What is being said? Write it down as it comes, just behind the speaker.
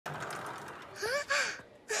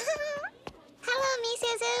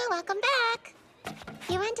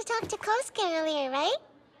talked to Kosuke earlier, right?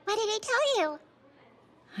 What did he tell you?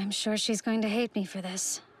 I'm sure she's going to hate me for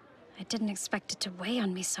this. I didn't expect it to weigh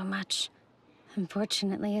on me so much.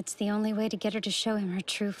 Unfortunately, it's the only way to get her to show him her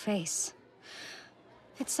true face.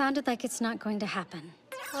 It sounded like it's not going to happen.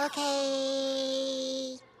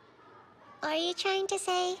 Okay... Are you trying to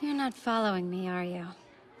say? You're not following me, are you?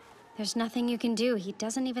 There's nothing you can do. He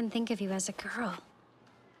doesn't even think of you as a girl.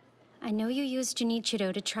 I know you used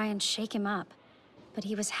Junichiro to try and shake him up, but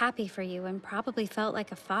he was happy for you and probably felt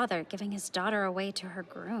like a father giving his daughter away to her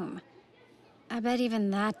groom. I bet even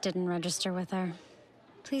that didn't register with her.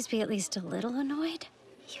 Please be at least a little annoyed.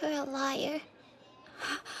 You're a liar.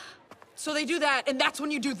 So they do that, and that's when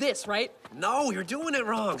you do this, right? No, you're doing it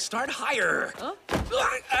wrong. Start higher. Huh?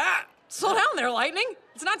 Ah! Slow down there, Lightning.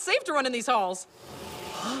 It's not safe to run in these halls.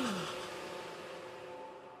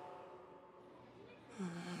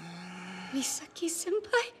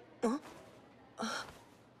 Misaki-senpai?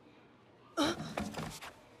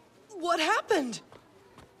 What happened?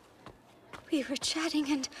 We were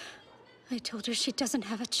chatting and I told her she doesn't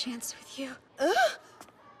have a chance with you.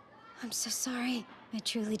 I'm so sorry. I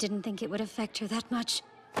truly didn't think it would affect her that much.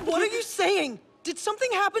 What are you saying? Did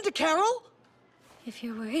something happen to Carol? If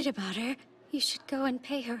you're worried about her, you should go and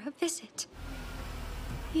pay her a visit.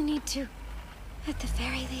 You need to, at the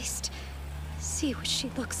very least, see what she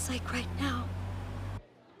looks like right now.